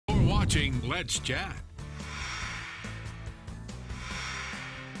watching Let's Chat.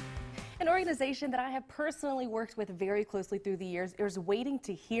 An organization that I have personally worked with very closely through the years is Waiting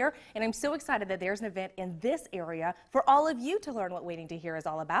to Hear, and I'm so excited that there's an event in this area for all of you to learn what Waiting to Hear is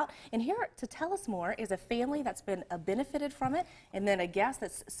all about. And here to tell us more is a family that's been benefited from it, and then a guest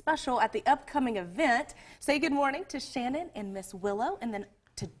that's special at the upcoming event. Say good morning to Shannon and Miss Willow, and then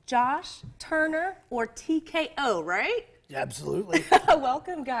to Josh Turner, or TKO, right? Absolutely.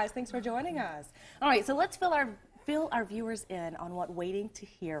 Welcome, guys. Thanks for joining us. All right, so let's fill our viewers in on what Waiting to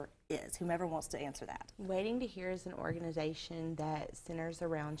Hear is, whomever wants to answer that. Waiting to Hear is an organization that centers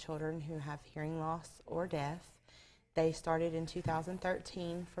around children who have hearing loss or deaf. They started in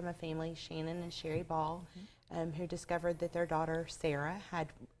 2013 from a family, Shannon and Sherry Ball, who discovered that their daughter, Sarah, had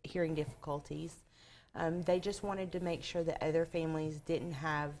hearing difficulties. They just wanted to make sure that other families didn't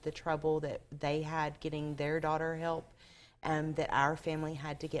have the trouble that they had getting their daughter help, that our family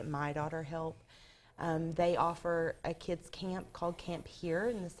had to get my daughter help. They offer a kids camp called Camp Here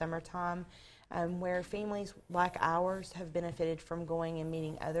in the summertime, where families like ours have benefited from going and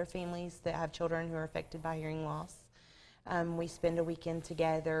meeting other families that have children who are affected by hearing loss. We spend a weekend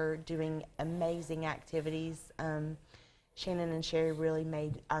together doing amazing activities. Shannon and Sherry really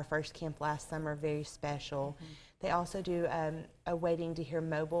made our first camp last summer very special. They also do a Waiting to Hear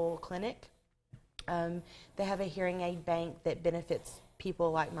mobile clinic. They have a hearing aid bank that benefits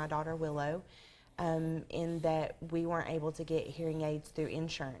people like my daughter Willow, in that we weren't able to get hearing aids through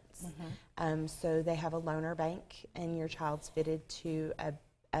insurance. So they have a loaner bank, and your child's fitted to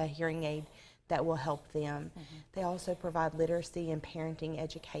a hearing aid that will help them. They also provide literacy and parenting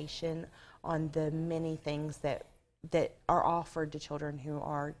education on the many things that are offered to children who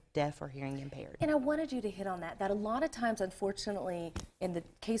are deaf or hearing impaired. And I wanted you to hit on that a lot of times, unfortunately, in the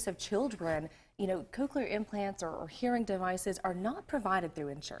case of children, you know, cochlear implants or hearing devices are not provided through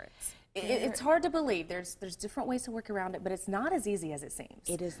insurance. It's hard to believe. There's different ways to work around it, but it's not as easy as it seems.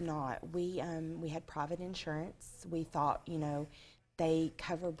 It is not. We had private insurance. We thought, you know, they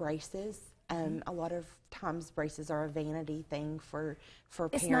cover braces. A lot of times braces are a vanity thing for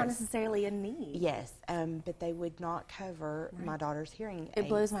parents. It's not necessarily a need. Yes, but they would not cover my daughter's hearing aids. It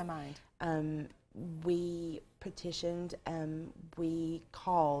blows my mind. We petitioned, we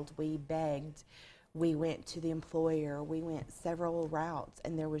called, we begged, we went to the employer, we went several routes,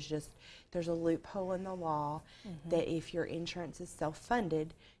 and there's a loophole in the law that if your insurance is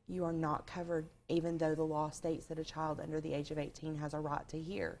self-funded, you are not covered, even though the law states that a child under the age of 18 has a right to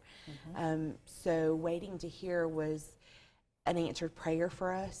hear. So Waiting to Hear was an answered prayer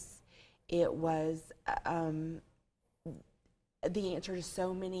for us. It was the answer to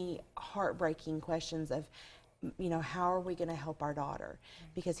so many heartbreaking questions of, you know, how are we going to help our daughter?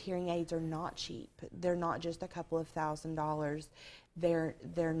 Because hearing aids are not cheap. They're not just a couple of $1,000s.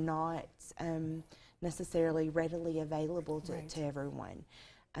 They're not necessarily readily available to everyone.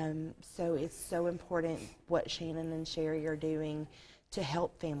 So it's so important what Shannon and Sherry are doing to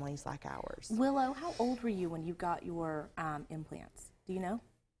help families like ours. Willow, how old were you when you got your implants? Do you know?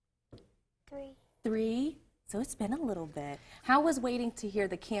 3. 3? So it's been a little bit. How was Waiting to Hear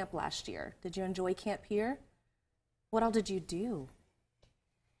the camp last year? Did you enjoy Camp Here? What all did you do?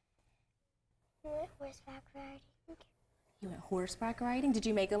 We went horseback riding. You went horseback riding? Did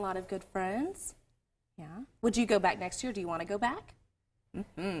you make a lot of good friends? Yeah. Would you go back next year? Do you want to go back?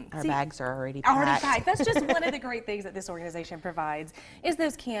 Our bags are already packed. That's just one of the great things that this organization provides, is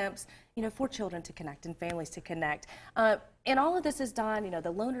those camps, you know, for children to connect and families to connect. And all of this is done, you know,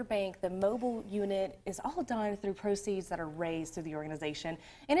 the loaner bank, the mobile unit is all done through proceeds that are raised through the organization.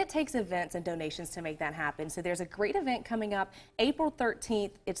 And it takes events and donations to make that happen. So there's a great event coming up April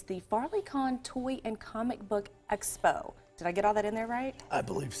 13th. It's the FarleyCon Toy and Comic Book Expo. Did I get all that in there right? I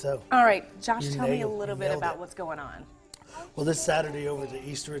believe so. All right, Josh, tell me a little bit about what's going on. Well, this Saturday over at the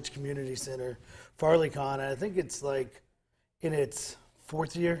East Ridge Community Center, FarleyCon, I think it's like in its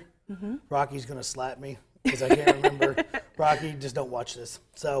 4th year. Rocky's going to slap me because I can't remember. Rocky, just don't watch this.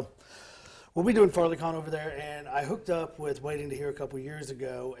 So we'll be doing FarleyCon over there, and I hooked up with Waiting to Hear a couple years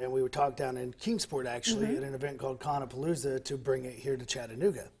ago, and we would talk down in Kingsport, actually, at an event called Conapalooza to bring it here to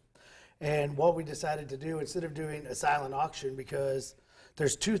Chattanooga. And what we decided to do, instead of doing a silent auction, because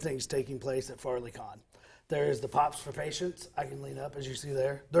there's 2 things taking place at FarleyCon. There's the Pops for Patients. I can lean up, as you see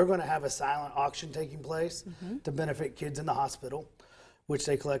there. They're going to have a silent auction taking place to benefit kids in the hospital, which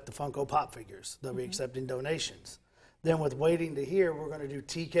they collect the Funko Pop figures. They'll be accepting donations. Then with Waiting to Hear, we're going to do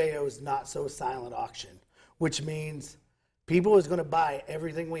TKO's Not So Silent auction, which means people is going to buy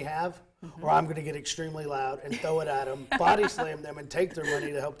everything we have, or I'm going to get extremely loud and throw it at them, body slam them, and take their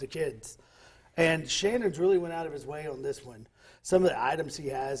money to help the kids. And Shannon's really went out of his way on this one. some of the items he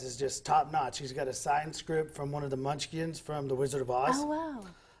has is just top notch. He's got a signed script from one of the Munchkins from The Wizard of Oz. Oh,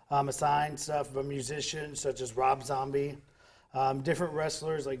 wow. Assigned stuff from musicians such as Rob Zombie, different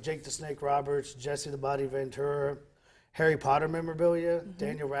wrestlers like Jake the Snake Roberts, Jesse the Body Ventura, Harry Potter memorabilia,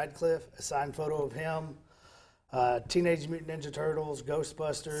 Daniel Radcliffe, a signed photo of him, Teenage Mutant Ninja Turtles,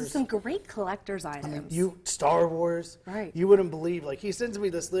 Ghostbusters. Some great collector's items. Star Wars. Right. You wouldn't believe, like, he sends me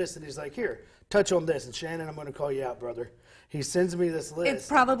this list and he's like, here, touch on this. And Shannon, I'm going to call you out, brother. He sends me this list. It's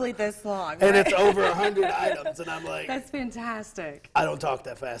probably this long, and right? it's over 100 items. And I'm like, That's fantastic. I don't talk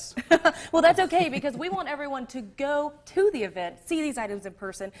that fast. Well, that's okay because we want everyone to go to the event, see these items in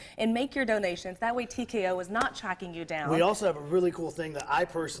person, and make your donations. That way TKO is not tracking you down. We also have a really cool thing that I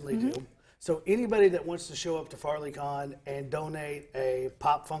personally do. So anybody that wants to show up to FarleyCon and donate a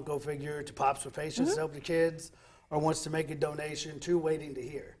Pop Funko figure to Pops for Patients to help the kids, or wants to make a donation to Waiting to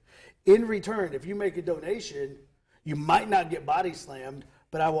Hear. In return, if you make a donation, you might not get body slammed,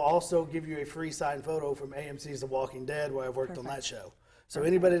 but I will also give you a free signed photo from AMC's The Walking Dead, where I've worked on that show. So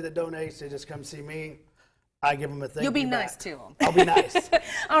anybody that donates, they just come see me. I give them a thank you. You'll be back. nice to them. I'll be nice.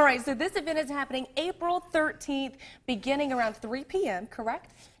 All right, so this event is happening April 13th, beginning around 3 p.m.,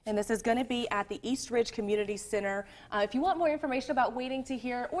 correct? And this is going to be at the East Ridge Community Center. If you want more information about Waiting to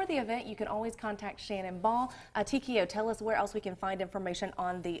Hear or the event, you can always contact Shannon Ball. TKO, tell us where else we can find information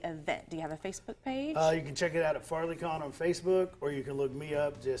on the event. Do you have a Facebook page? You can check it out at FarleyCon on Facebook, or you can look me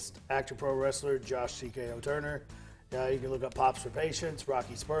up, just actor pro wrestler Josh TKO Turner. You can look up Pops for Patients,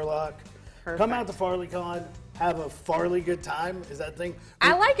 Rocky Spurlock. Perfect. Come out to FarleyCon, have a Farley good time. Is that thing?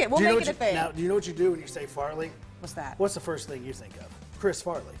 I like it. We'll Do you know make what it a thing. Now, do you know what you do when you say Farley? What's that? What's the first thing you think of? Chris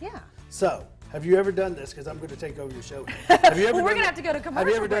Farley. Yeah. So, have you ever done this? Because I'm going to take over your show. Have you ever Well, we're done gonna have to go to Have you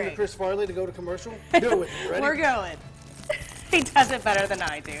commercial ever done the break. Chris Farley to go to commercial? Do it with me. Ready? We're going. He does it better than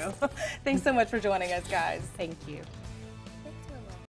I do. Thanks so much for joining us, guys. Thank you.